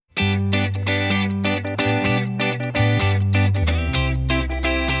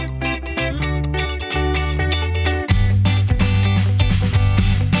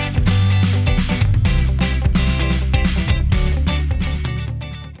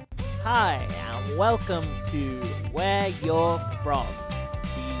Hi, and welcome to Where You're From,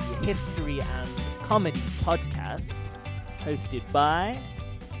 the history and comedy podcast hosted by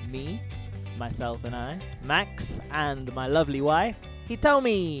me, myself and I, Max, and my lovely wife,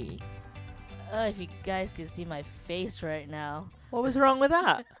 Hitomi. If you guys can see my face right now. What was wrong with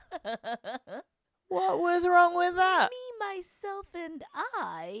that? What was wrong with that? Me, myself, and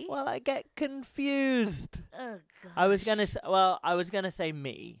I. Well, I get confused. Oh, gosh. I was gonna say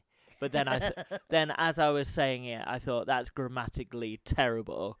me, but then then as I was saying it, I thought that's grammatically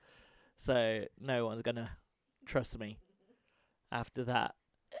terrible, so no one's gonna trust me after that.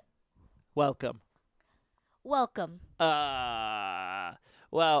 Welcome. Welcome.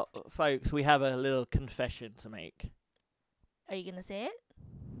 Well, folks, we have a little confession to make. Are you gonna say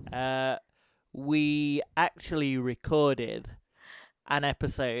it? We actually recorded an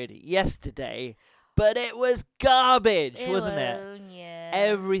episode yesterday, but it was garbage, wasn't it? Yeah.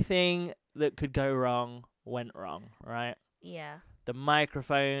 Everything that could go wrong went wrong, right? Yeah. The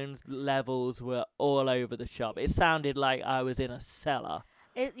microphones levels were all over the shop. It sounded like I was in a cellar.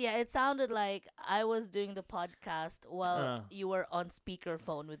 It sounded like I was doing the podcast while you were on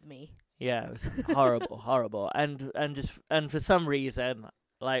speakerphone with me. Yeah, it was horrible, horrible. And for some reason,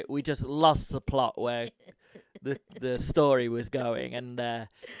 like, we just lost the plot where the story was going, and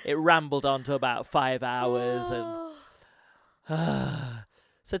it rambled on to about 5 hours. And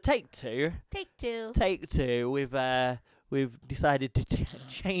so take two. Take two. We've decided to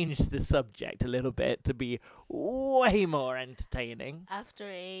change the subject a little bit to be way more entertaining. After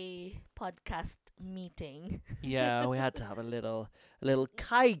a podcast meeting. Yeah, we had to have a little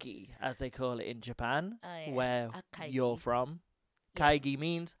kaigi, as they call it in Japan, Yes, where a kaigi. you're from. Yes. Kaigi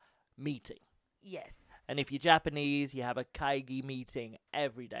means meeting. Yes. And if you're Japanese, you have a kaigi meeting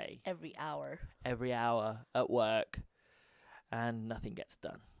every day, Every hour. every hour at work, and nothing gets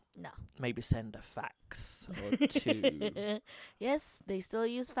done. No. Maybe send a fax or two. Yes, they still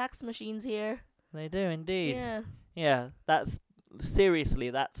use fax machines here. They do indeed. Yeah. Yeah, that's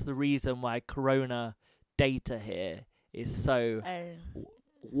the reason why Corona data here is so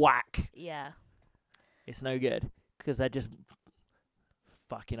whack. Yeah. It's no good because they're just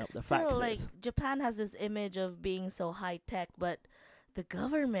fucking up the Still, faxes. like, Japan has this image of being so high tech, but the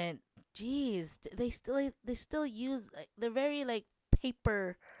government, geez, they still use, like, they're very, like,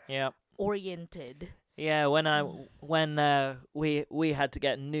 paper Yeah. oriented. Yeah, when we had to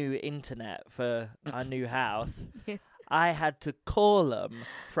get new internet for our new house, I had to call them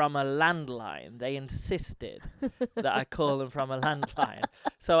from a landline. They insisted that I call them from a landline.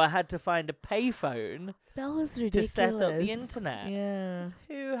 So I had to find a payphone That was to ridiculous. set up the internet. Yeah.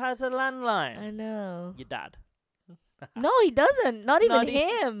 Who has a landline? I know. Your dad. No, he doesn't. Not even Not e-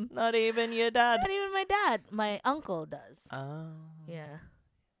 him. Not even your dad. Not even my dad. My uncle does. Oh. Yeah.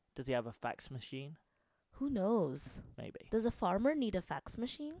 Does he have a fax machine? Who knows? Maybe. Does a farmer need a fax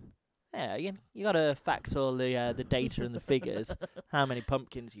machine? Yeah, you gotta fax all the data and the figures. How many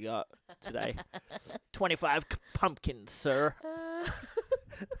pumpkins you got today? 25 pumpkins, sir.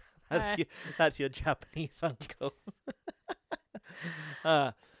 That's your Japanese uncle.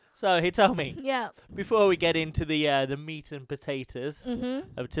 So he told me, Yeah. before we get into the meat and potatoes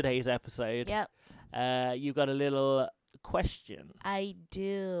Mm-hmm. of today's episode, Yep. you got a little question. I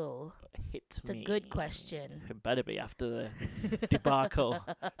do. Hit It's me. a good question. It better be after the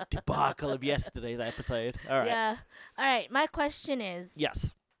debacle of yesterday's episode. All right. Yeah. All right. My question is,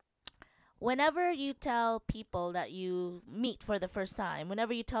 Yes. whenever you tell people that you meet for the first time,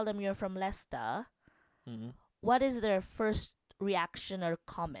 whenever you tell them you're from Leicester, Mhm. what is their first reaction or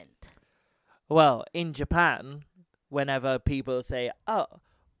comment? Well, in Japan, whenever people say, "Oh,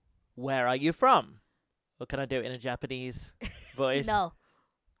 where are you from?" Or can I do it in a Japanese voice? No.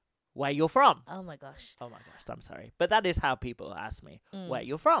 Where you're from? Oh my gosh. Oh my gosh, I'm sorry, but that is how people ask me, Mm. "Where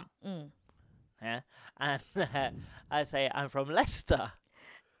you're from?" Mm. Yeah, and I say I'm from Leicester,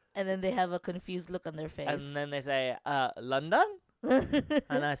 And then they have a confused look on their face. and then they say, "London,"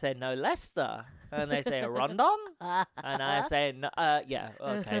 and I say, "No, Leicester," and they say, "Rondon," and I say, "No, yeah,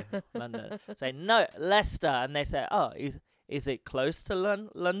 okay, London." Say, "No, Leicester," and they say, "Oh, is it close to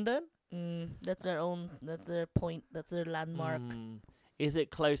London?" That's their point. That's their landmark. Is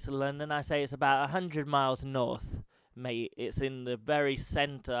it close to London? I say it's about 100 miles north, mate. It's in the very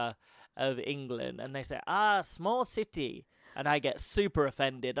centre of England. And they say, small city. And I get super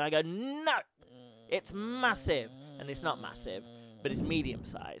offended. I go, no, it's massive. And it's not massive, but it's medium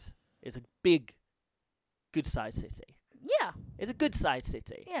size. It's a big, good sized city. Yeah. It's a good sized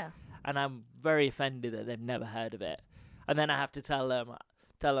city. Yeah. And I'm very offended that they've never heard of it. And then I have to tell them,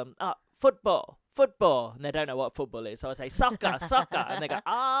 football. football, and they don't know what football is. So I say soccer, soccer, and they go,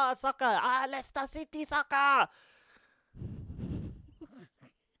 soccer, Leicester City soccer.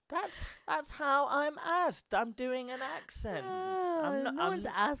 That's how I'm asked. I'm doing an accent. No one's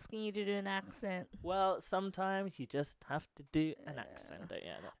asking you to do an accent. Well, sometimes you just have to do an accent, don't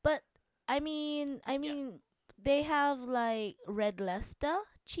you? But I mean, they have like red Leicester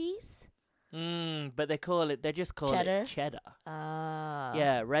cheese. But they just call Cheddar? it cheddar. Ah.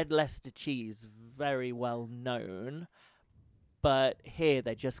 Yeah, red Leicester cheese, very well known. But here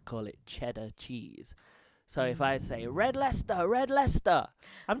they just call it cheddar cheese. So if I say red Leicester,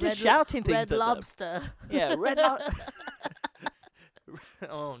 I'm just shouting things at Red them. Lobster. Yeah, red lobster.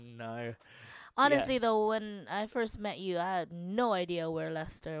 Oh no. Honestly, though, when I first met you, I had no idea where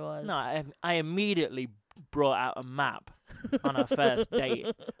Leicester was. No, I immediately brought out a map on our first date,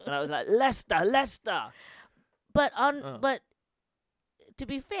 and I was like, Leicester. But to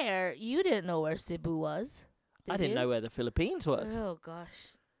be fair, you didn't know where Cebu was. I didn't know where the Philippines was. Oh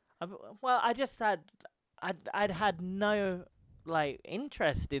gosh. I just I'd had no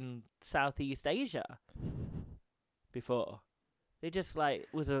interest in Southeast Asia before. It just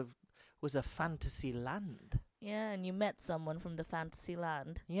was a fantasy land. Yeah, and you met someone from the fantasy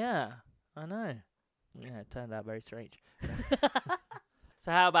land. Yeah, I know. Yeah, it turned out very strange.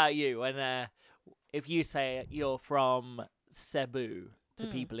 So how about you? When if you say you're from Cebu to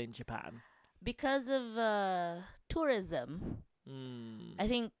people in Japan? Because of tourism, Mm. I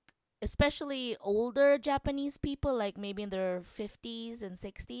think especially older Japanese people, like maybe in their 50s and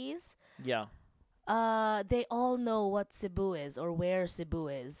 60s, Yeah. they all know what Cebu is or where Cebu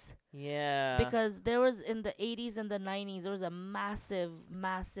is. Yeah. Because there was in the 80s and the 90s, there was a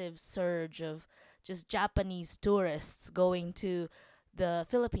massive surge of just Japanese tourists going to the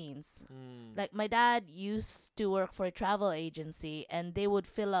Philippines. Like my dad used to work for a travel agency, and they would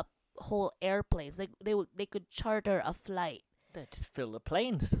fill up whole airplanes. Like they could charter a flight. They just fill the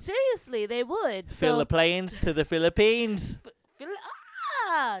planes. Seriously, they would. Fill the planes to the Philippines.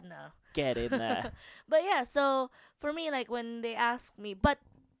 No. Get in there. But yeah, so for me, like when they ask me, but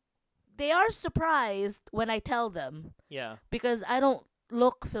they are surprised when I tell them Yeah. because I don't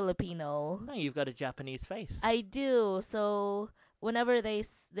look Filipino. No, you've got a Japanese face. I do. So whenever they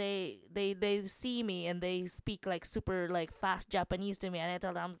see me and they speak like super like fast Japanese to me, and I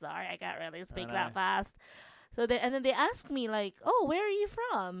tell them I'm sorry, I can't really speak that fast. So then they ask me like, oh, where are you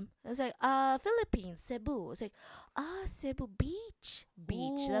from? I was like, Philippines, Cebu. It's like, Cebu beach.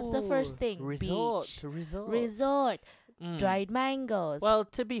 That's the first thing. Resort Beach. to resort. Resort. Mm. Dried mangoes. Well,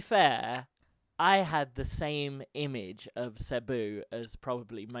 to be fair, I had the same image of Cebu as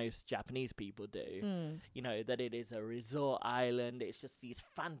probably most Japanese people do. You know, that it is a resort island. It's just these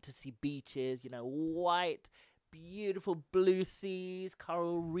fantasy beaches, white, beautiful blue seas,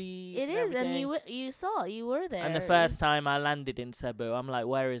 coral reefs. It is, and you were there. And the first time I landed in Cebu, I'm like,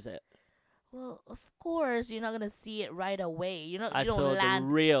 where is it? Well, of course, you're not gonna see it right away. You I don't saw land. the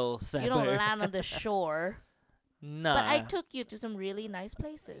real Cebu. You don't land on the shore. No. But I took you to some really nice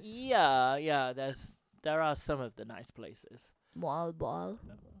places. Yeah. There are some of the nice places. Mall ball.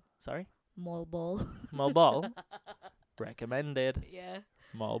 Sorry? Mall ball. Mall ball. Recommended. Yeah.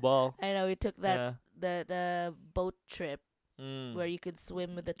 Mall ball. I know we took that boat trip Mm. where you could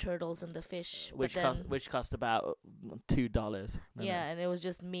swim with the turtles and the fish. Which cost about $2. Yeah, and it was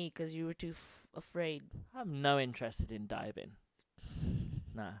just me because you were too afraid. I'm no interested in diving.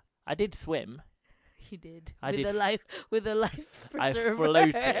 Nah. I did swim. You did. I with did the life I preserver.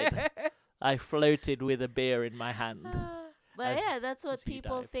 floated. I floated with a beer in my hand. But yeah, that's what as you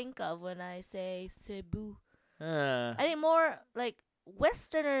people dive. think of when I say Cebu. Uh, I think more like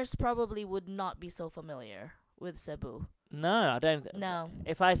Westerners probably would not be so familiar with Cebu. no, I don't. No.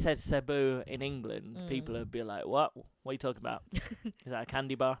 If I said Cebu in England, people would be like, "What? What are you talking about? Is that a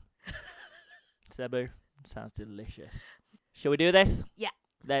candy bar?" Cebu sounds delicious. Shall we do this? Yeah.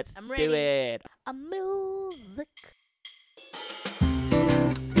 Let's I'm do ready. it. A music.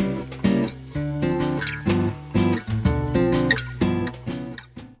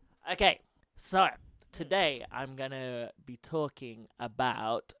 Okay, so today I'm gonna be talking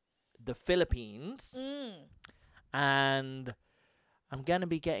about the Philippines, and I'm gonna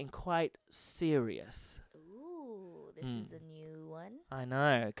be getting quite serious. Ooh, this is a new one. I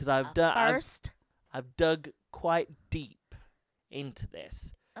know, because I've done. First. I've dug quite deep into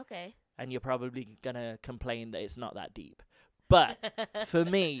this, Okay. and you're probably gonna complain that it's not that deep, but for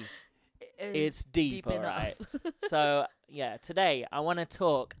me, it's deep, all right. So yeah, today I want to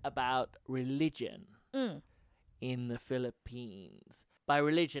talk about religion in the Philippines. By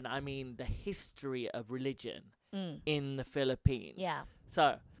religion, I mean the history of religion in the Philippines. Yeah.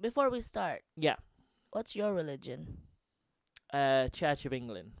 So Before we start, yeah, What's your religion? Church of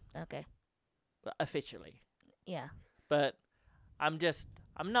England, Okay. officially. Yeah. But I'm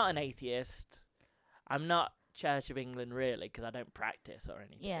not an atheist. I'm not Church of England really because I don't practice or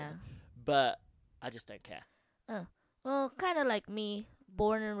anything. Yeah. But I just don't care. Well, kind of like me,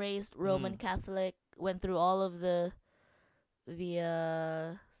 born and raised Roman Catholic, went through all of the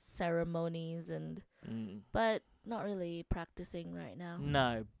ceremonies but not really practicing right now.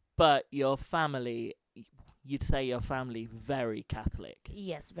 No, but your family, you'd say your family very Catholic.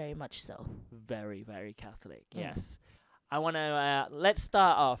 Yes, very much so. Very, very Catholic, yes. I want to, let's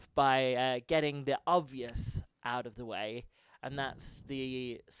start off by getting the obvious out of the way, and that's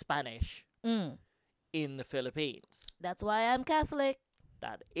the Spanish in the Philippines. That's why I'm Catholic.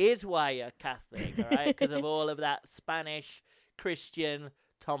 That is why you're Catholic, all right? Because of all of that Spanish Christian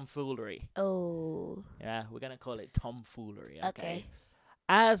tomfoolery. Oh. Yeah, we're going to call it tomfoolery, Okay.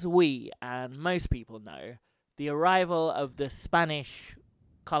 As we and most people know, the arrival of the Spanish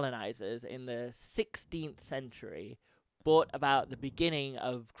colonizers in the 16th century brought about the beginning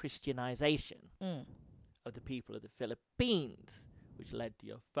of Christianization of the people of the Philippines, which led to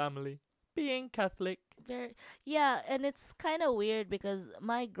your family being Catholic. And it's kind of weird because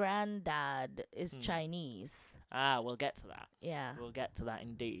my granddad is Chinese. We'll get to that. Yeah. We'll get to that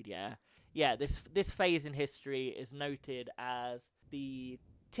indeed, yeah. Yeah, this phase in history is noted as the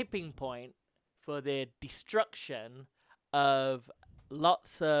tipping point for the destruction of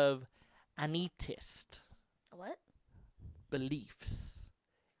lots of Anitist What? beliefs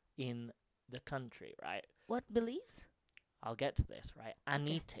in the country, right? What beliefs? I'll get to this, right?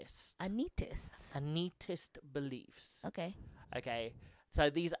 Anitists. Anitists. Anitist beliefs. Okay. Okay. So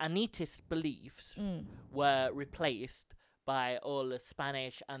these Anitist beliefs were replaced by all the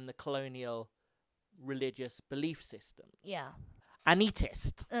Spanish and the colonial religious belief systems. Yeah.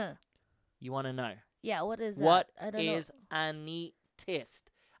 Anitist. You want to know? Yeah, what is that? What I don't is know. Anitist?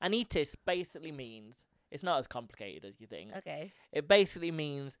 Anitist basically means, it's not as complicated as you think. Okay. It basically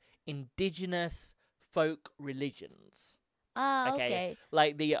means indigenous folk religions. Okay.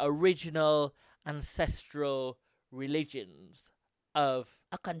 Like the original ancestral religions of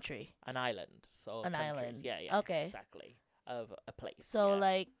a country. an island. So An countries. island. Yeah, Okay. exactly. Of a place. So yeah.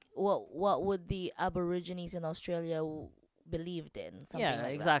 like what would the Aborigines in Australia believed in? Something yeah,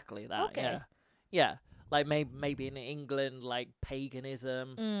 like exactly that. Okay. Yeah. Yeah. Like maybe in England, like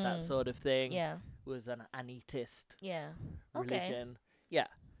paganism, that sort of thing, that. Yeah. was an Anitist Yeah. Okay. religion. Yeah.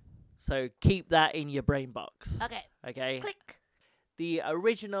 So keep that in your brain box. Okay. Okay. Click. The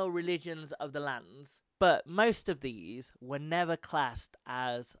original religions of the lands, but most of these were never classed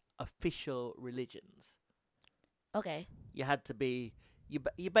as official religions. Okay. You had to be,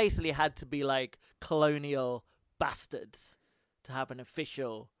 you basically had to be like colonial bastards to have an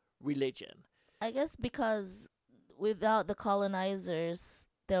official religion. I guess because without the colonizers,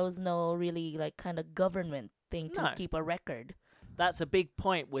 there was no really like kind of government thing to No. keep a record. That's a big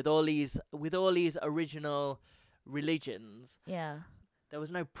point with all these original religions. Yeah. There was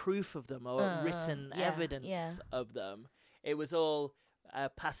no proof of them or written evidence of them. It was all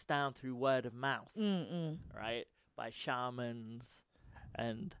passed down through word of mouth, right? By shamans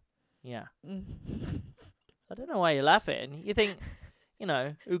and yeah. I don't know why you're laughing. You think,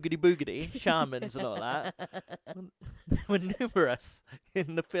 oogity boogity, shamans and all that. There were numerous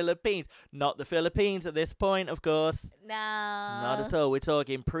in the Philippines. Not the Philippines at this point, of course. No. Not at all. We're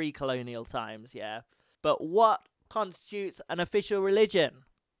talking pre-colonial times, yeah. But what constitutes an official religion?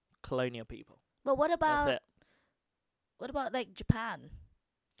 Colonial people. But what about That's it. what about like Japan?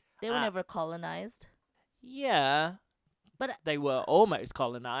 They were never colonized. Yeah. But they were almost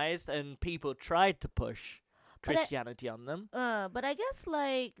colonized and people tried to push Christianity on them. But I guess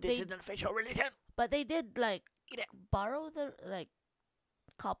like this is an official religion. But they did like borrow the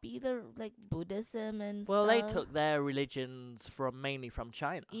copy the like Buddhism and well, stuff. they took their religions mainly from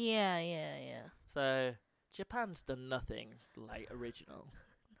China. Yeah. So Japan's done nothing like original.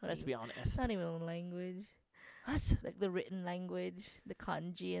 Let's be honest. Not even a language. What? Like the written language, the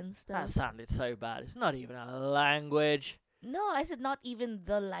kanji and stuff. That sounded so bad. It's not even a language. No, I said not even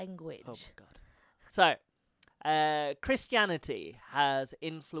the language. Oh my god. So, Christianity has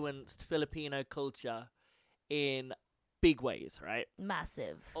influenced Filipino culture in big ways, right?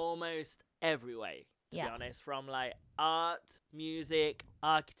 Massive. Almost every way, to Yeah. be honest. From like art, music,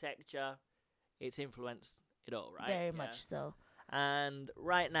 architecture, it's influenced it all, right? Very Yeah. much so. And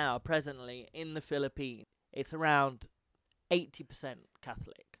right now, presently, in the Philippines, it's around 80%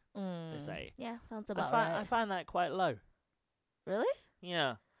 Catholic, they say. Yeah, sounds about I right. find that quite low. Really?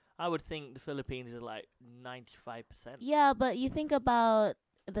 Yeah. I would think the Philippines is like 95%. Yeah, but you think about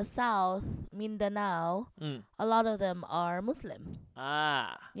the south, Mindanao, Mm. a lot of them are Muslim.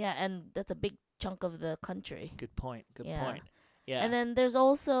 Ah, Yeah, and that's a big chunk of the country. good point. Good Yeah. point. Yeah. And then there's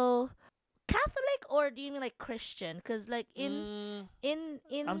also Catholic, or do you mean like Christian? Because like in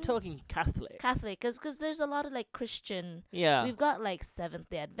I'm talking Catholic. Catholic, because there's a lot of like Christian. Yeah. We've got like Seventh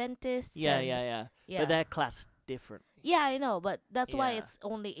Day Adventists. Yeah, and, yeah. yeah. But they're classed differently. Yeah, I know, but that's why Yeah. it's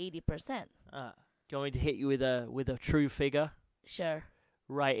only 80%. Do you want me to hit you with a true figure Sure.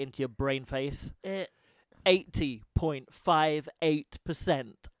 right into your brain face? Uh,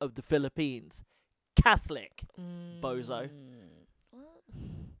 80.58% of the Philippines Catholic. Bozo. What?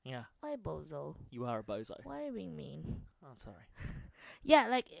 Yeah, Why bozo? you are a bozo. Why are you being mean? I'm sorry. Yeah,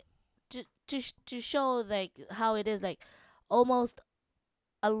 like to show like how it is, like almost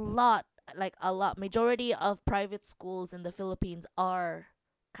a lot, majority of private schools in the Philippines are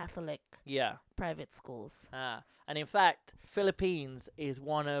Catholic Yeah. private schools. And in fact, Philippines is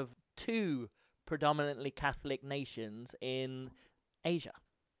one of 2 predominantly Catholic nations in Asia.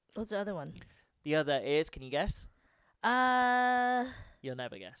 What's the other one? The other is, can you guess? You'll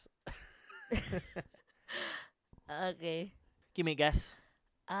never guess. Okay. Give me a guess.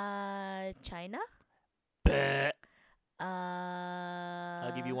 China? Bleh. I'll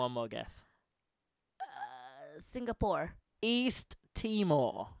I'll give you one more guess. Singapore. East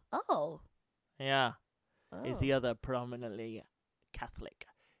Timor. Oh. Yeah. Is Oh. the other predominantly Catholic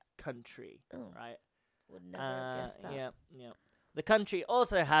country, Oh. right? Would never have guessed that. Yeah. The country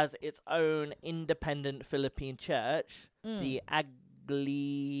also has its own independent Philippine church, the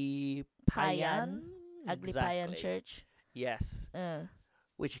Aglipayan. Aglipayan Church. Yes, Uh.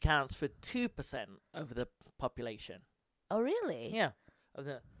 which accounts for 2% of the population. Oh, really? Yeah, of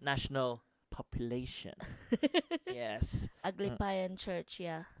the national population. Yes. Aglipayan Church,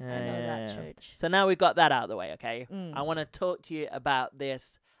 yeah. I know that Yeah. church. So now we've got that out of the way, okay? Mm. I want to talk to you about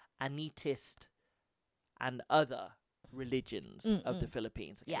this Anitist and other religions of the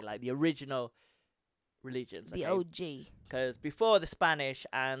Philippines. Okay? Yeah. Like the original religions. The okay? OG. Because before the Spanish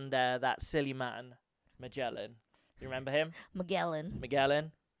and that silly man, Magellan, you remember him?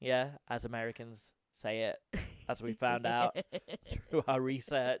 Magellan, yeah, as Americans say it, as we found out through our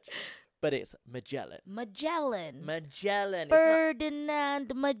research. But it's Magellan. Magellan. Magellan.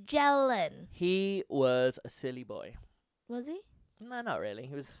 Ferdinand Magellan. He was a silly boy. Was he? No, not really.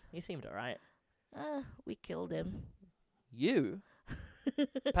 He seemed alright. We killed him. You?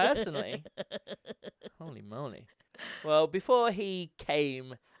 Personally? Holy moly. Well, before he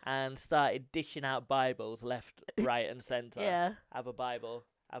came and started dishing out Bibles left, right, and centre. Yeah. Have a Bible,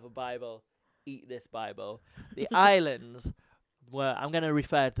 eat this Bible. The islands were, I'm going to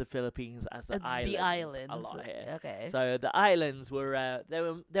refer to the Philippines as the islands a lot here. Okay. So the islands were,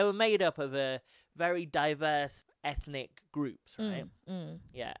 they were made up of a very diverse ethnic groups, right?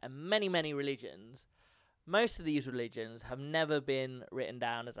 Yeah, and many, many religions. Most of these religions have never been written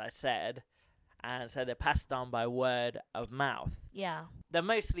down, as I said, and so they're passed on by word of mouth. Yeah. They're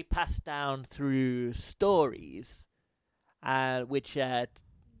mostly passed down through stories, which are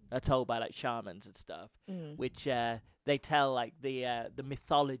told by like shamans and stuff, which they tell like the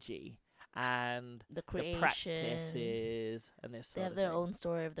mythology and the creation, the practices, and this. They have their own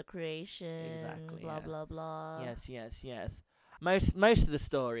story of the creation. Exactly. Blah blah blah. Yes. Most of the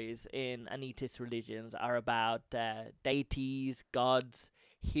stories in Anitist religions are about deities, gods,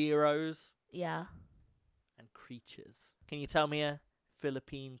 heroes, Yeah. and creatures. Can you tell me a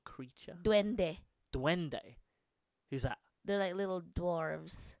Philippine creature? Duende. Duende. Who's that? They're like little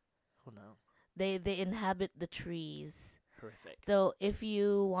dwarves. Oh no. They inhabit the trees. Horrific. So if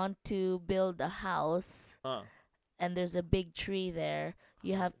you want to build a house Oh. and there's a big tree there,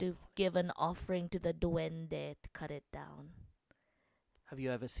 you have to give an offering to the duende to cut it down. Have you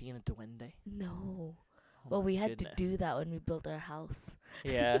ever seen a duende? No. Oh Well, my we had goodness. to do that when we built our house.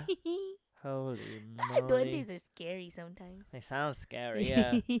 Yeah. Holy moly. Duendes are scary sometimes. They sound scary,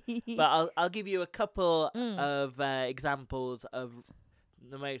 yeah. But I'll give you a couple of examples of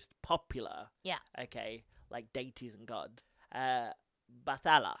the most popular. Yeah. Okay, like deities and gods.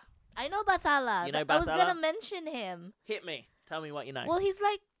 Bathala. I know Bathala. You know I was Bathala? gonna mention him. Hit me. Tell me what you know. Well, he's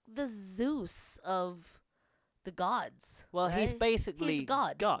like the Zeus of the gods. Well, he's right? basically He's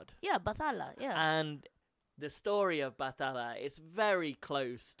God. God. Yeah, Bathala. Yeah. And the story of Bathala is very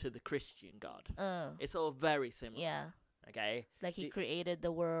close to the Christian God. It's all very similar. Yeah. Okay? Like he created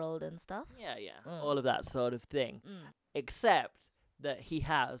the world and stuff. Yeah. All of that sort of thing. Mm. Except that he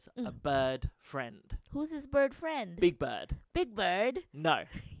has a bird friend. Who's his bird friend? Big Bird. Big Bird. No.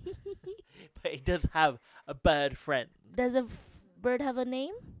 But he does have a bird friend. Does a bird have a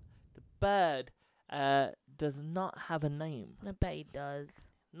name? The bird does not have a name. I bet he does.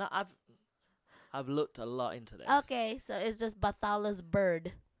 No, I've looked a lot into this. Okay, so it's just Bathala's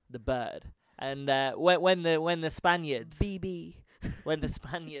bird. The bird. And when the Spaniards BB. when the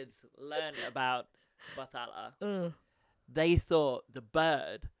Spaniards learned about Bathala, Uh. they thought the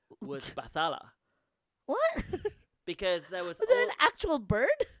bird was Bathala What? because there was Was there an actual bird?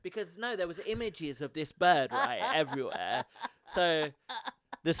 because no, there was images of this bird right everywhere. So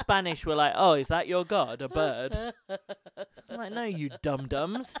the Spanish were like, "Oh, is that your god, a bird?" I'm like, "No, you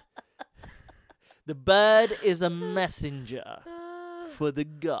dum-dums. The bird is a messenger for the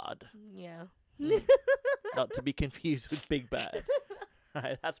god, Yeah. not to be confused with Big Bird."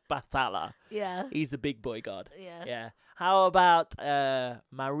 Right, that's Bathala. Yeah. He's the big boy god. Yeah. Yeah. How about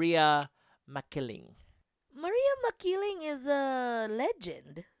Maria Makiling? Maria Makiling is a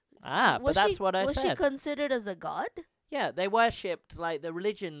legend. Ah, but that's what I was said. she considered as a god? Yeah, they worshipped, like, the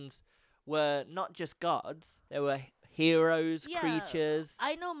religions were not just gods, they were heroes, Yeah, creatures.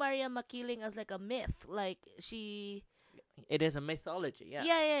 I know Maria Makiling as like a myth. Like she. It is a mythology, yeah.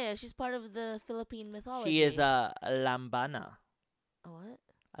 Yeah. She's part of the Philippine mythology. She is a lambana. A what?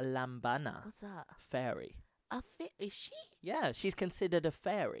 A lambana. What's that? Fairy. Is she? Yeah, she's considered a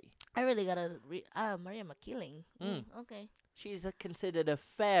fairy. I really gotta Maria Makiling. Okay. She's considered a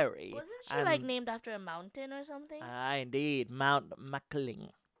fairy. Wasn't she like named after a mountain or something? Ah, indeed. Mount Makiling.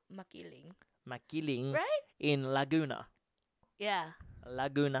 Makiling. Makiling Right? in Laguna. Yeah.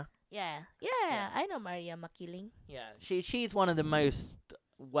 Laguna. Yeah. Yeah. I know Maria Makiling. Yeah, she's one of the most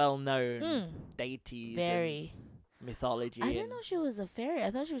well-known deities Very. in mythology. I didn't know she was a fairy.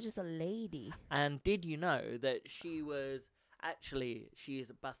 I thought she was just a lady. And did you know that she's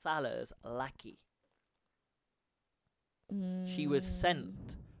Bathala's lackey? She was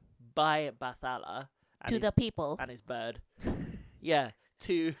sent by Bathala to the people. and his bird. Yeah,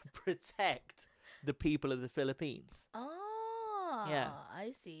 to protect the people of the Philippines. Oh, Yeah.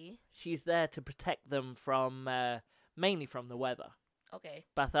 I see. She's there to protect them from mainly from the weather. Okay.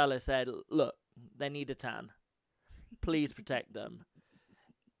 Bathala said, "Look, they need a tan. Please protect them,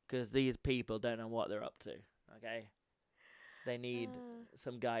 because these people don't know what they're up to. Okay, they need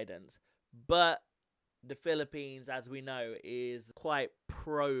some guidance." But the Philippines, as we know, is quite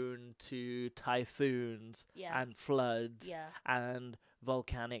prone to typhoons and floods and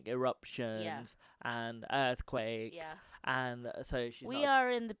volcanic eruptions and earthquakes. Yeah. And so we are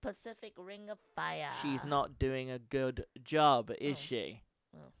in the Pacific Ring of Fire. She's not doing a good job, is she?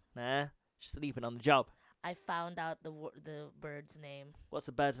 Oh. Nah, she's sleeping on the job. I found out the bird's name. What's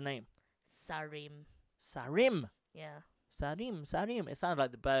the bird's name? Sarim. Sarim. Yeah. Sarim. It sounds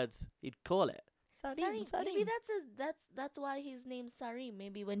like the birds you'd call it. Sarim. Maybe that's why he's named Sarim.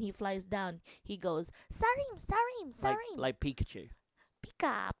 Maybe when he flies down, he goes Sarim. Like Pikachu.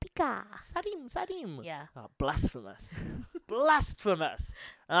 Pika. Sarim. Yeah. Oh, blasphemous. Blasphemous.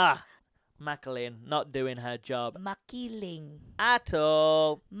 Ah, Makiling not doing her job Makiling. at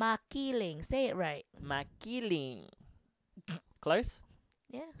all. Makiling. Say it right. Makiling. Close?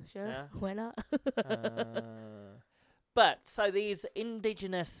 Yeah, sure. Yeah. Why not? But so these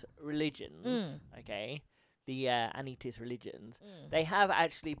indigenous religions, okay, the Anitis religions, they have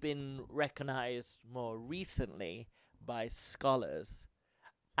actually been recognized more recently by scholars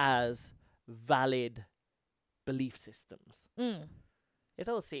as valid belief systems. It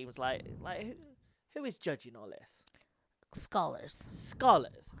all seems like who is judging all this? Scholars.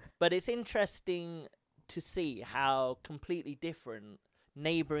 Scholars. But it's interesting to see how completely different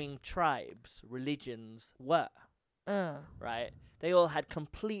neighboring tribes' religions were. Right? They all had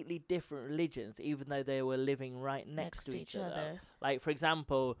completely different religions, even though they were living right next to each other. Like, for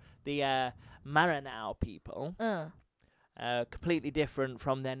example, the Maranao people, completely different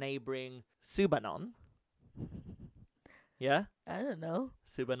from their neighboring Subanon. Yeah? I don't know.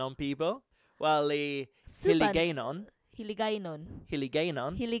 Subanon people. Well, the Hiligaynon.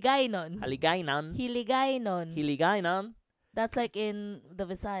 That's like in the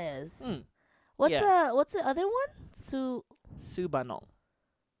Visayas. What's the other one? Subanon.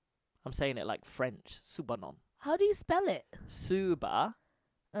 I'm saying it like French. Subanon. How do you spell it? Suba.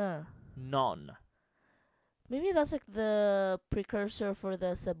 Non. Maybe that's like the precursor for the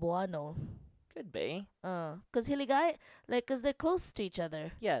Cebuano. Could be. Cause they're close to each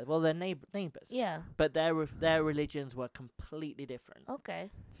other. Yeah, well, they're neighbors. Yeah. But their religions were completely different.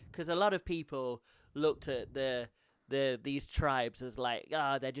 Okay. Because a lot of people looked at these tribes as like,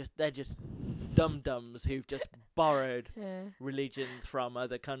 they're just dum-dums who've just borrowed religions from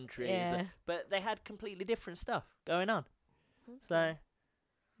other countries. Yeah. But they had completely different stuff going on. Okay. So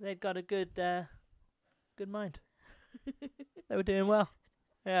they'd got a good mind. They were doing well.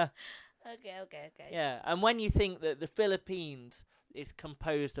 Yeah. Okay. Yeah, and when you think that the Philippines, is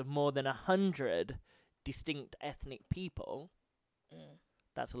composed of more than 100 distinct ethnic people,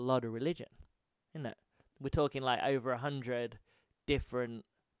 that's a lot of religion, isn't it? We're talking like over 100 different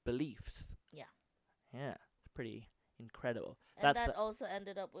beliefs. Yeah. Yeah, it's pretty incredible. And That's that also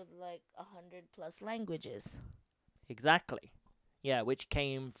ended up with like 100+ languages. exactly. Yeah, which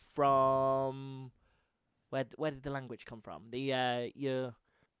came from where did the language come from? The I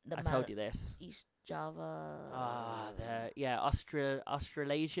told you this. East Java.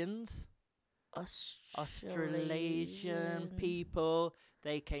 Australasians. Australasian people.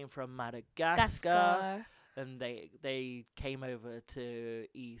 They came from Madagascar. And they came over to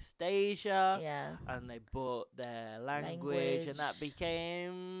East Asia, Yeah. and they brought their language, and that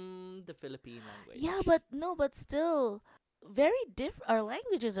became the Philippine language. Yeah, but still very different. Our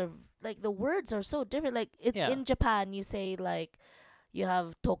languages are like, the words are so different. Like in Japan, you say like you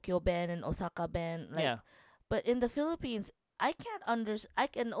have Tokyo Ben and Osaka Ben. Like, yeah. But in the Philippines, I can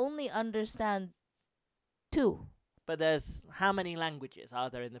only understand 2. But there's how many languages are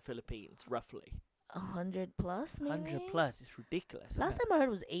there in the Philippines, roughly? 100+, maybe. 100+. It's ridiculous. Last time I heard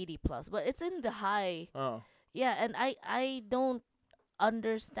was 80+, but it's in the high. Oh. Yeah, and I don't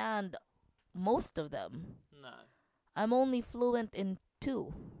understand most of them. No. I'm only fluent in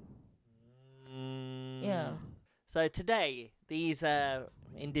 2. Yeah. So today, these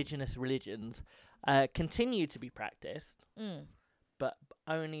indigenous religions continue to be practiced, but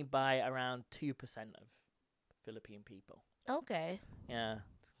only by around 2% of Philippine people. Okay. Yeah.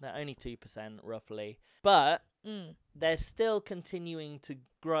 They're only 2%, roughly. But they're still continuing to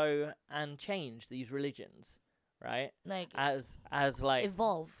grow and change these religions, right? Like as like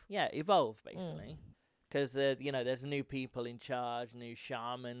evolve. Yeah, evolve basically. Because there's new people in charge, new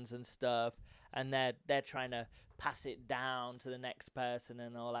shamans and stuff, and they're trying to pass it down to the next person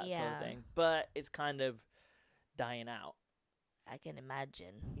and all that sort of thing. But it's kind of dying out. I can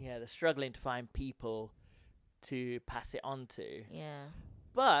imagine. Yeah, they're struggling to find people to pass it on to. Yeah.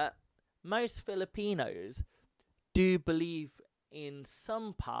 But most Filipinos do believe in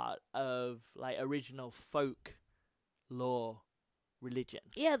some part of like original folk lore religion.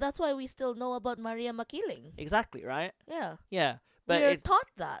 Yeah, that's why we still know about Maria Makiling. Exactly, right? Yeah. Yeah. But we're taught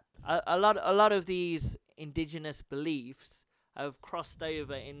that. A lot of these indigenous beliefs have crossed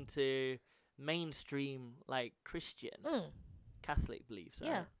over into mainstream like Christian Catholic beliefs, right?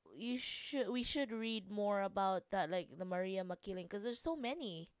 Yeah. We should read more about that, like the Maria Makiling, because there's so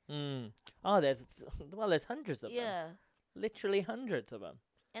many. Oh, there's hundreds of them. Yeah. Literally hundreds of them.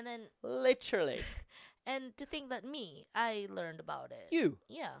 And then literally. And to think that I learned about it. You.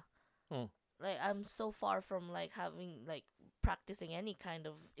 Yeah. Like I'm so far from like having like practicing any kind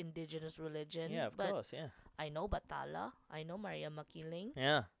of indigenous religion. Yeah, of course, yeah. I know Batala. I know Maria Makiling.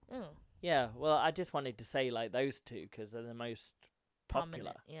 Yeah. Yeah, well, I just wanted to say like those two because they're the most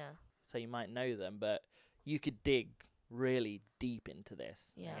popular. Yeah. So you might know them, but you could dig really deep into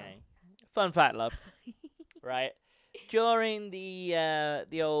this. Yeah. Okay? Fun fact, love. Right? During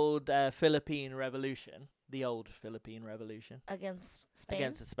the old Philippine Revolution, against Spain,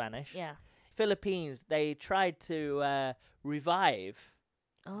 against the Spanish. Yeah. Philippines, they tried to revive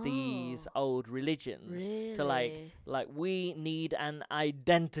these old religions to like we need an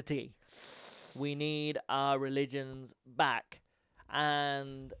identity. We need our religions back.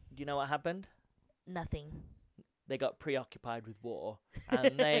 And do you know what happened? Nothing. They got preoccupied with war,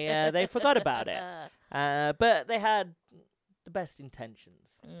 and they forgot about it. But they had the best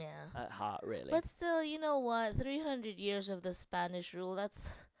intentions at heart, really. But still, you know what? 300 years of the Spanish rule,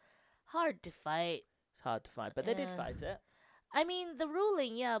 that's hard to fight. It's hard to fight, but they did fight it. I mean, the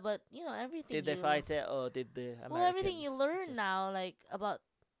ruling, yeah, but, everything. Did they fight it, or did the Americans? Well, everything you learn now, like, about...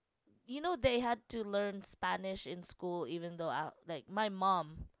 they had to learn Spanish in school, even though, like, my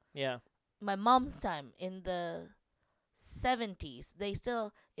mom's time in the 70s,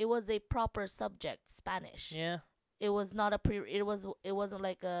 it was a proper subject, Spanish. Yeah. It was not it wasn't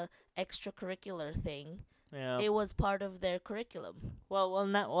like a extracurricular thing. Yeah. It was part of their curriculum. Well,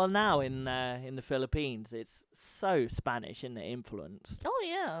 now in the Philippines, it's so Spanish in the influence. Oh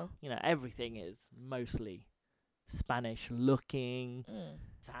yeah. Everything is mostly Spanish looking,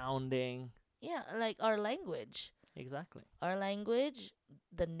 sounding. Yeah, like our language. Exactly. Our language,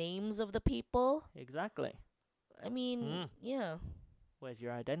 the names of the people. Exactly. I mean, yeah. Where's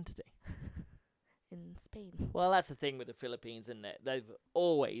your identity? In Spain. Well, that's the thing with the Philippines, isn't it? They've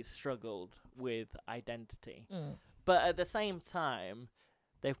always struggled with identity. But at the same time,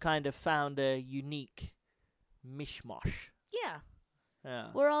 they've kind of found a unique mishmash. Yeah.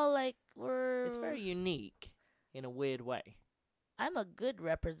 Yeah. We're all like, It's very unique in a weird way. I'm a good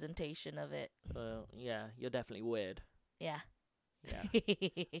representation of it. Well, yeah, you're definitely weird. Yeah. Yeah.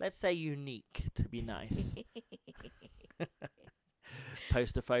 Let's say unique to be nice.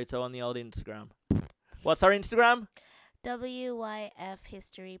 Post a photo on the old Instagram. What's our Instagram? WYF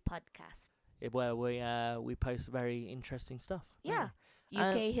History Podcast. Where we post very interesting stuff. Yeah.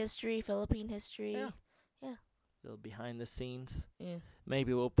 And- UK history, Philippine history. Yeah. Little behind the scenes. Yeah.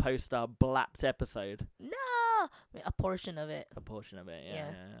 Maybe we'll post our blapped episode. No! A portion of it. A portion of it,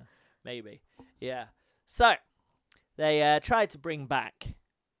 yeah. Yeah. Maybe. Yeah. So, they tried to bring back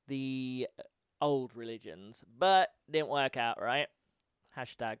the old religions, but didn't work out, right?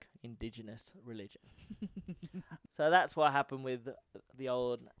 Hashtag indigenous religion. So that's what happened with the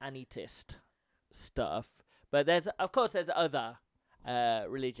old Anitist stuff. But there's other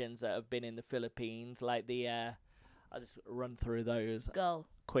religions that have been in the Philippines, like I'll just run through those Go.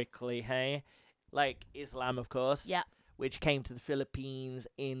 quickly, hey? Like Islam, of course. Yeah. Which came to the Philippines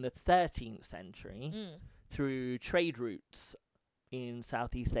in the 13th century through trade routes in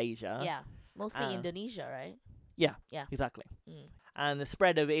Southeast Asia. Yeah. Mostly Indonesia, right? Yeah. Yeah. Exactly. Mm. And the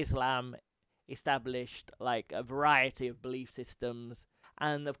spread of Islam established like a variety of belief systems,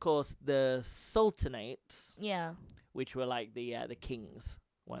 and of course the sultanates, Yeah. which were like the kings,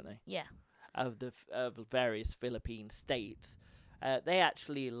 weren't they? Yeah. Of various Philippine states, they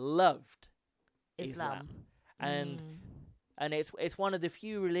actually loved Islam. And it's one of the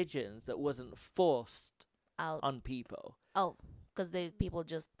few religions that wasn't forced Out. on people. Oh, because people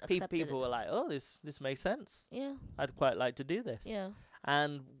just accepted People it. were like, "Oh, this makes sense. Yeah. I'd quite like to do this." Yeah.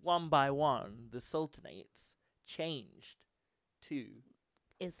 And one by one, the sultanates changed to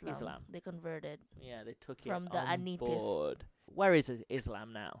Islam. They converted. Yeah, they took From it the on Anitist. board. Where is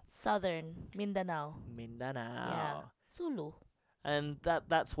Islam now? Southern Mindanao. Mindanao. Yeah. Sulu. And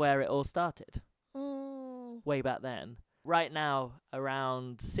that's where it all started. Mm. Way back then. Right now,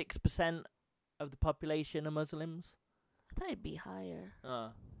 around 6% of the population are Muslims. I thought it'd be higher.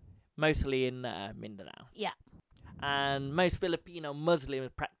 Mostly in Mindanao. Yeah. And most Filipino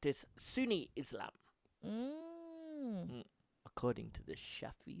Muslims practice Sunni Islam, according to the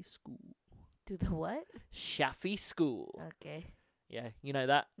Shafi school. To the what? Shafi school. Okay. Yeah, you know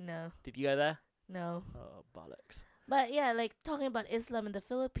that? No. Did you go there? No. Oh, bollocks. But yeah, like talking about Islam in the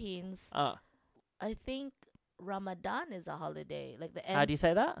Philippines, I think Ramadan is a holiday. Like the end. How do you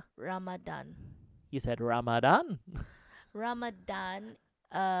say that? Ramadan. You said Ramadan. Ramadan.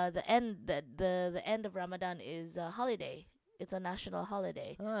 The end of Ramadan is a holiday. It's a national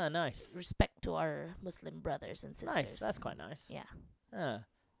holiday. Ah, nice. Respect to our Muslim brothers and sisters. Nice. That's quite nice. Yeah.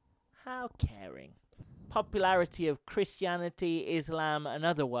 How caring. Popularity of Christianity, Islam, and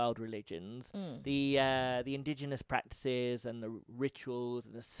other world religions. The indigenous practices and the rituals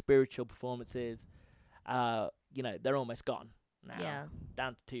and the spiritual performances, they're almost gone now. Yeah.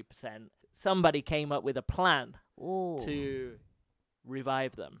 Down to 2%. Somebody came up with a plan Ooh. to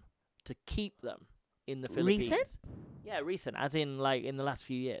revive them, to keep them in the Philippines. Recent? Yeah, recent, as in like in the last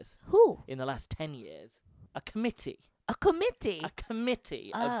few years. Who? In the last 10 years. A committee A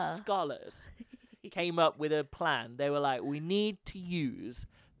committee. of scholars came up with a plan. They were like, we need to use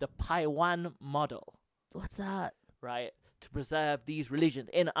the Paiwan model, What's that? right, to preserve these religions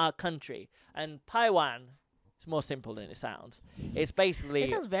in our country. And Paiwan, it's more simple than it sounds. It's basically... It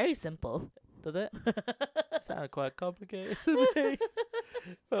sounds very simple. Does it? Sounded quite complicated to me.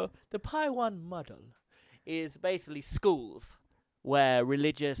 Well, the Paiwan model is basically schools where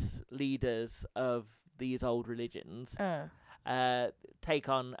religious leaders of these old religions take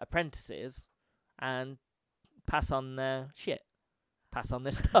on apprentices and pass on their shit, pass on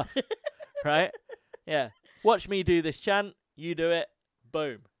their stuff, right? Yeah. Watch me do this chant, you do it,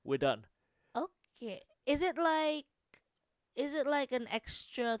 boom, we're done. Okay. Is it like an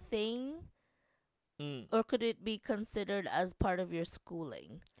extra thing? Or could it be considered as part of your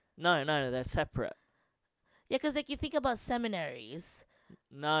schooling? No, they're separate. Yeah, because like you think about seminaries.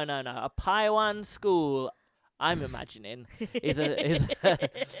 No. A Paiwan school, I'm imagining, is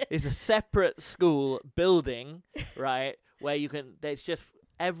a separate school building, right? Where you can. There's just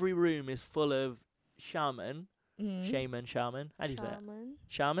every room is full of shaman. Shaman. How do you say it?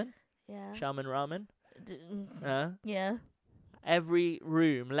 Shaman. Yeah. Shaman ramen. Yeah. Every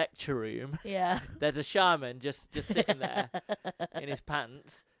room, lecture room, Yeah. there's a shaman just sitting there in his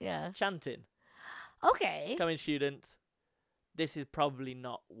pants, Yeah. chanting. Okay. Come in, students. This is probably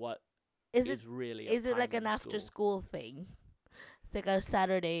not what is really. Is it like an Paiwan after school thing? It's like a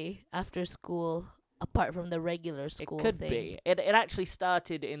Saturday after school, apart from the regular school It could thing. be. It actually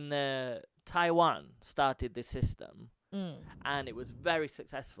started in Taiwan. Started this system, and it was very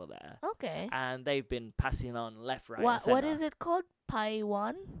successful there. Okay. And they've been passing on left, right, and What center. is it called?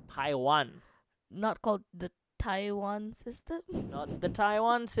 Paiwan? Paiwan. Not called the Taiwan system. Not the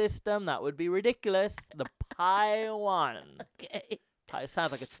Taiwan system. That would be ridiculous. The Paiwan. Okay. It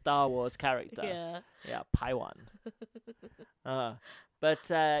sounds like a Star Wars character. Yeah. Yeah, Paiwan. But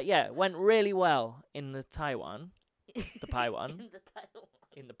yeah, it went really well in the Taiwan. The Paiwan. In the Taiwan.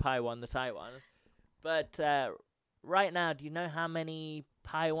 In the Paiwan, the Taiwan. But right now, do you know how many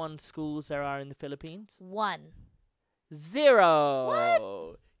Paiwan schools there are in the Philippines? 1.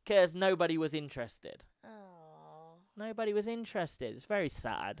 0. Because nobody was interested. Oh. Nobody was interested. It's very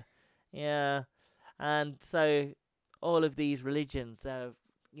sad. Yeah. And so all of these religions, they're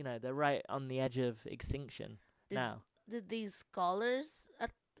right on the edge of extinction now. Did these scholars?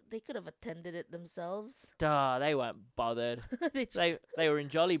 They could have attended it themselves. Duh, they weren't bothered. They just They were in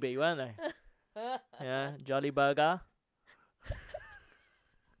Jollibee, weren't they? Yeah, Jolly Burger.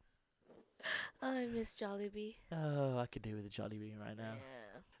 I miss Jollibee. Oh, I could do with a Jollibee right now.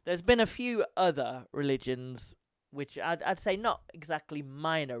 Yeah. There's been a few other religions, which I'd say not exactly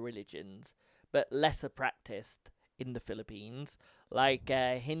minor religions, but lesser practiced in the Philippines, like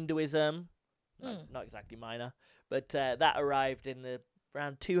Hinduism. Not exactly minor, but that arrived in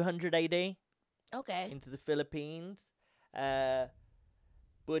around 200 AD Okay. into the Philippines.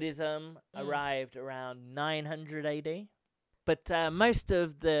 Buddhism arrived around 900 AD. But most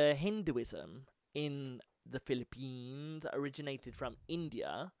of the Hinduism in the Philippines originated from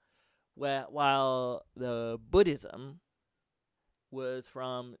India, while the Buddhism was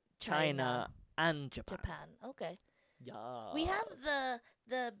from China and Japan. Okay. Yeah. We have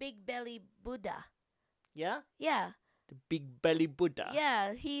the big belly Buddha. Yeah? Yeah. The big belly Buddha.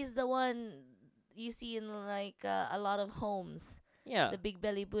 Yeah, he's the one you see in like a lot of homes. Yeah. The big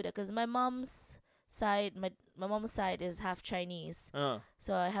belly Buddha, because my mom's side is half Chinese,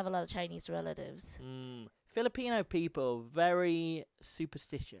 so I have a lot of Chinese relatives. Filipino people, very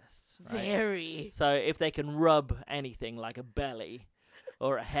superstitious. Right? Very. So if they can rub anything like a belly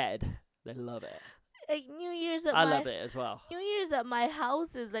or a head, they love it. Like New Year's at I love it as well. New Year's at my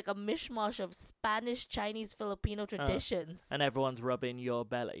house is like a mishmash of Spanish, Chinese, Filipino traditions. And everyone's rubbing your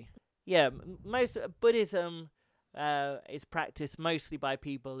belly. Yeah, most Buddhism is practiced mostly by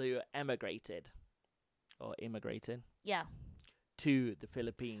people who emigrated or immigrated. Yeah. To the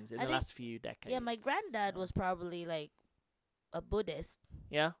Philippines in the last few decades. Yeah, my granddad was probably like a Buddhist.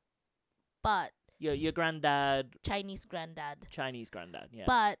 Yeah. But your granddad, Chinese granddad, yeah.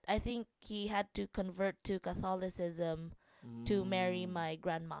 But I think he had to convert to Catholicism to marry my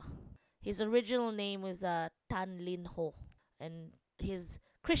grandma. His original name was Tan Lin Ho, and his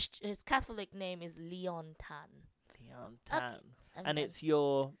Catholic name is Leon Tan. Leon Tan. Okay. And it's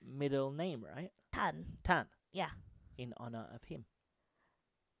your middle name, right? Tan. Tan. Yeah. In honor of him.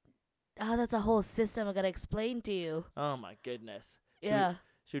 Oh, that's a whole system I gotta explain to you. Oh my goodness.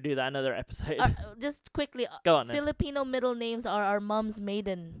 Should we do that another episode? Just quickly. Go on. Filipino middle names are our mom's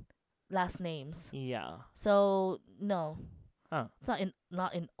maiden last names. Yeah. So no. Oh. It's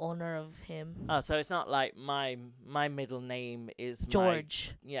not in honor of him. Oh, so it's not like my middle name is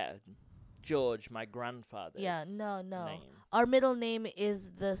George. George, my grandfather's. Yeah, no. Name. Our middle name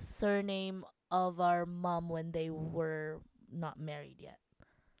is the surname of our mom when they were not married yet.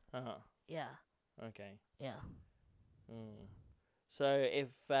 Yeah. Okay. Yeah. So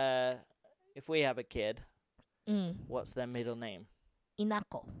if we have a kid, what's their middle name?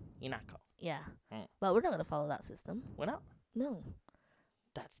 Inako. Yeah. But we're not gonna follow that system. We're not? No.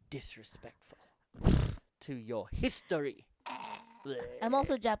 That's disrespectful to your history. I'm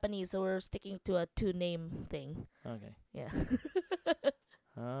also Japanese, so we're sticking to a 2-name thing. Okay. Yeah.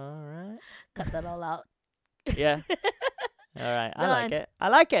 All right. Cut that all out. Yeah. All right. I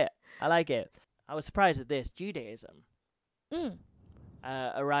like it. I was surprised at this. Judaism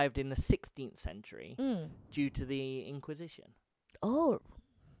arrived in the 16th century due to the Inquisition. Oh.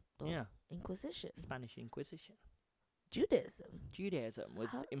 Yeah. Inquisition. Spanish Inquisition. Judaism was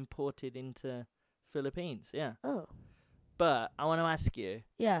imported into Philippines. Yeah. Oh. But I want to ask you.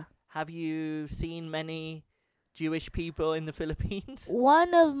 Yeah. Have you seen many Jewish people in the Philippines?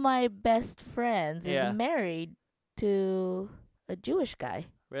 One of my best friends is married to a Jewish guy.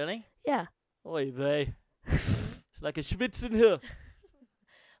 Really? Yeah. Oy vey. It's like a schwitz in here.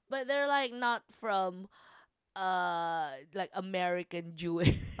 But they're like not from like American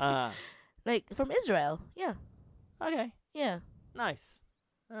Jewish. Like from Israel. Yeah. Okay. Yeah. Nice.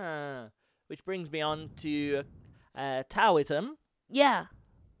 Which brings me on to Taoism. Yeah.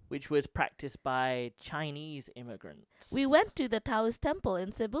 Which was practiced by Chinese immigrants. We went to the Taoist temple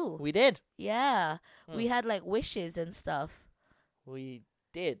in Cebu. We did. Yeah. We had like wishes and stuff. We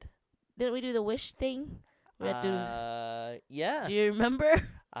did. Didn't we do the wish thing? We had to. Yeah. Do you remember?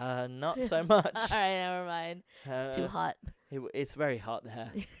 Not so much. All right, never mind. It's too hot. It's very hot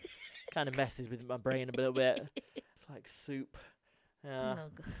there. Kind of messes with my brain a little bit. It's like soup. Yeah. No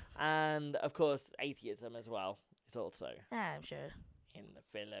g- And of course, atheism as well is also I'm sure. in the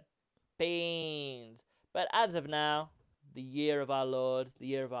Philippines. But as of now, the year of our Lord, the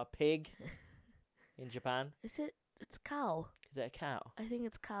year of our pig in Japan. Is it? It's cow. Is it a cow? I think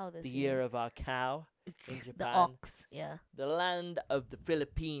it's cow this The year. year of our cow in The Japan. ox. Yeah. The land of the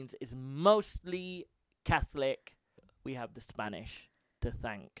Philippines is mostly Catholic. We have the Spanish to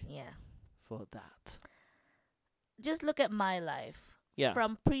thank Yeah. for that. Just look at my life. Yeah.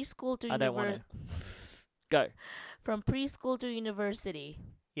 From preschool to I don't want university. to. Go. From preschool to university.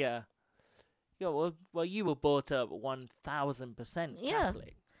 Yeah. Yeah, well, you were brought up 1,000% Yeah.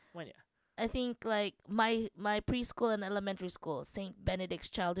 Catholic, weren't you? I think like my preschool and elementary school, St. Benedict's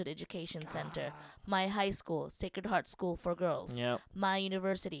Childhood Education Center. My high school, Sacred Heart School for Girls. Yep. My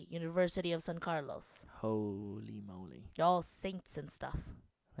university, University of San Carlos. Holy moly. They're all saints and stuff.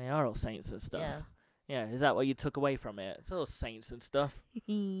 They are all saints and stuff. Yeah. Yeah, is that what you took away from it? It's all saints and stuff.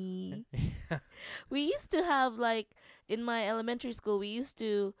 We used to have like in my elementary school we used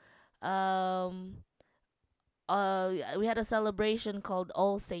to we had a celebration called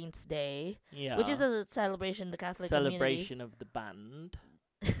All Saints Day, Yeah. which is a celebration in the Catholic celebration of the band.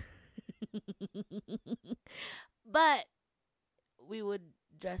 community. But we would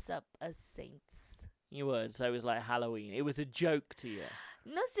dress up as saints. You would, so it was like Halloween. It was a joke to you.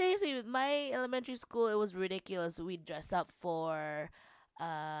 No, seriously, with my elementary school, it was ridiculous. We'd dress up for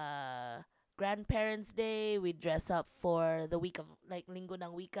Grandparents' Day. We'd dress up for the week of, like, Linggo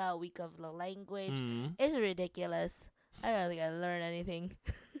ng Wika, week of the language. Mm. It's ridiculous. I don't think I learned anything.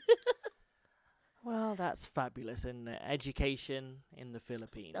 Well, that's fabulous, isn't it? Education in the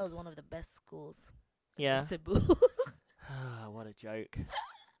Philippines. That was one of the best schools. Yeah. Cebu. What a joke.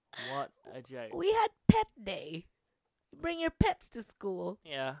 What a joke. We had pet day. Bring your pets to school.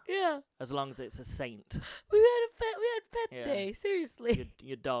 Yeah, Yeah. as long as it's a saint. We had pet Yeah. day. Seriously.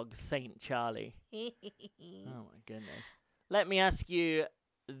 Your dog, Saint Charlie. Oh my goodness. Let me ask you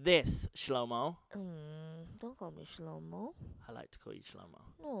this, Shlomo. Don't call me Shlomo. I like to call you Shlomo.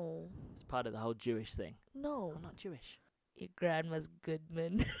 No. It's part of the whole Jewish thing. No. I'm not Jewish. Your grandma's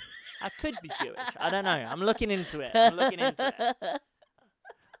Goodman. I could be Jewish. I don't know. I'm looking into it.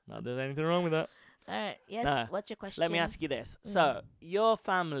 No, there's anything wrong with that. Alright, yes. No. What's your question? Let me ask you this. Mm. So, your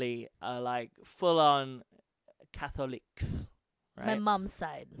family are like full-on Catholics, right? My mom's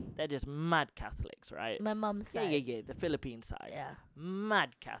side. They're just mad Catholics, right? My mom's Yeah, side. yeah. The Philippine side. Yeah.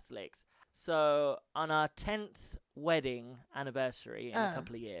 Mad Catholics. So, on our 10th wedding anniversary in a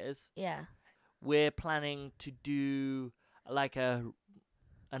couple of years, Yeah. we're planning to do like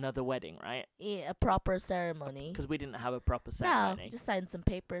another wedding, right? Yeah, a proper ceremony. Because we didn't have a proper No, ceremony. just sign some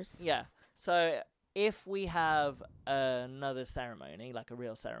papers. Yeah. So if we have another ceremony, like a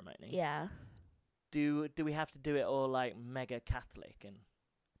real ceremony, Yeah. do we have to do it all like mega Catholic and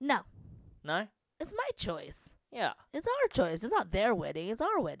No. no? It's my choice. Yeah. It's our choice. It's not their wedding. It's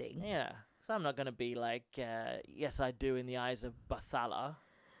our wedding. Yeah. So I'm not gonna be like, yes, I do in the eyes of Bathala.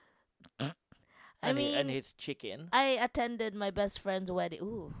 I mean, and his chicken. I attended my best friend's wedding.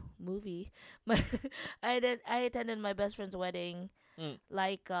 Ooh, movie. I attended my best friend's wedding,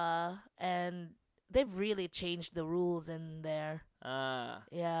 and they've really changed the rules in there.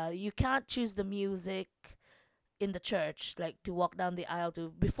 Yeah, you can't choose the music in the church, like to walk down the aisle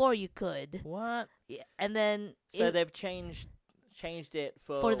to. Before you could. What? Yeah, and then So they've changed it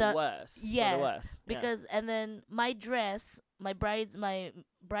for the- worse. yeah, For the worse. because and then my dress, my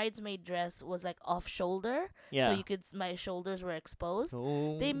bridesmaid dress was like off shoulder, yeah. so you could my shoulders were exposed.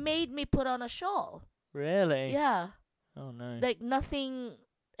 Oh, They made me put on a shawl. really? Yeah, Oh no. like nothing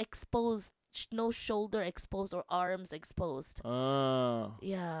exposed, no shoulder exposed or arms exposed. Oh.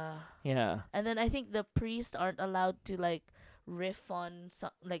 Yeah, Yeah. and then I think the priests aren't allowed to like riff on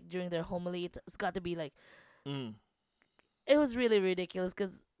like during their homily. It's got to be like. Mm. It was really ridiculous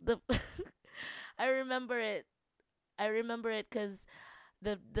because the I remember it because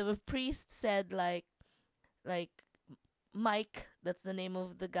the priest said like Mike, that's the name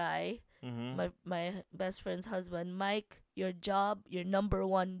of the guy, Mm-hmm. my best friend's husband. Mike, your number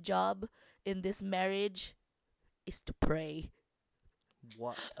one job in this marriage is to pray.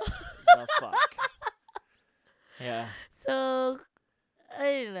 What the fuck? Yeah. So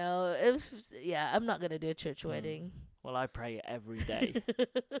I don't know. It was I'm not gonna do a church wedding. Well, I pray every day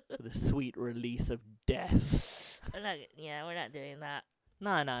for the sweet release of death. we're not doing that. No.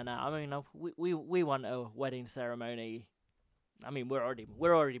 I mean, we want a wedding ceremony. I mean, we're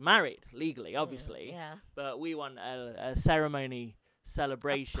already married legally, obviously. Yeah. But we want a ceremony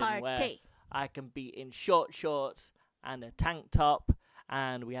celebration where Party. I can be in short shorts and a tank top,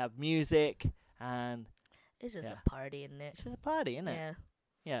 and we have music, and It's just Yeah. a party, isn't it? it's just a party, isn't it? Yeah.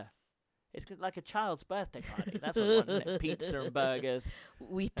 Yeah. It's like a child's birthday party. That's what I want, isn't it? Pizza and burgers,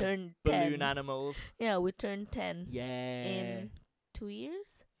 We turned balloon 10. animals. Yeah, we turned 10 Yeah. in 2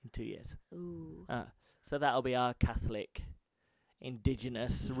 years. In 2 years. Ooh. So that'll be our Catholic,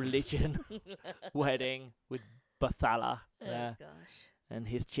 indigenous religion wedding with Bathala Oh gosh. and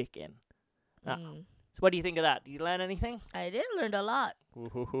his chicken. Ah. Mm. So what do you think of that? Did you learn anything? I did learn a lot.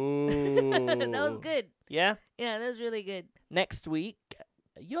 That That was good. Yeah? Yeah, that was really good. Next week,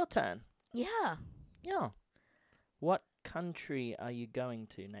 your turn. Yeah. Yeah. What country are you going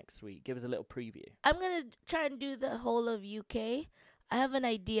to next week? Give us a little preview. I'm going to try and do the whole of UK. I have an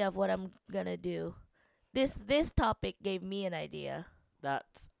idea of what I'm going to do. This topic gave me an idea.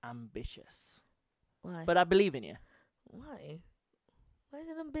 That's ambitious. Why? But I believe in you. Why? Why is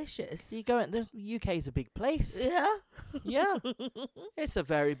it ambitious? So you go in, the UK is a big place. Yeah. Yeah. It's a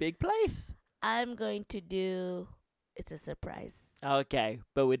very big place. I'm going to do. It's a surprise. Okay,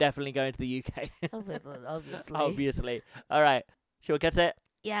 but we're definitely going to the UK. Obviously. Obviously. All right. Sure, get it?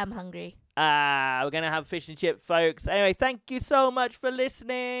 Yeah, I'm hungry. We're going to have fish and chip, folks. Anyway, thank you so much for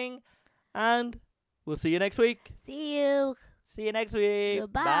listening. And we'll see you next week. See you. See you next week.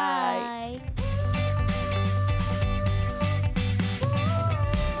 Bye. Goodbye.